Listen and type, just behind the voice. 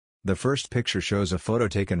The first picture shows a photo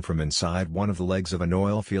taken from inside one of the legs of an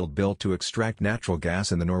oil field built to extract natural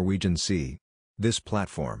gas in the Norwegian Sea. This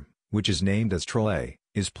platform, which is named as Troll,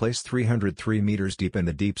 is placed 303 meters deep in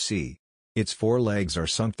the deep sea. Its four legs are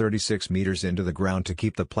sunk 36 meters into the ground to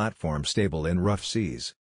keep the platform stable in rough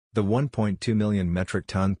seas. The 1.2 million metric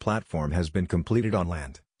ton platform has been completed on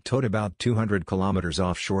land, towed about 200 kilometers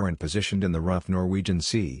offshore and positioned in the rough Norwegian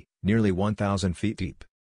Sea, nearly 1,000 feet deep.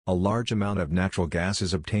 A large amount of natural gas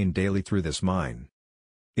is obtained daily through this mine.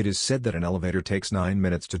 It is said that an elevator takes 9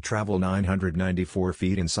 minutes to travel 994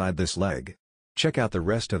 feet inside this leg. Check out the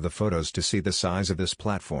rest of the photos to see the size of this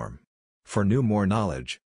platform. For more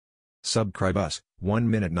knowledge, subscribe us, 1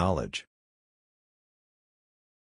 Minute Knowledge.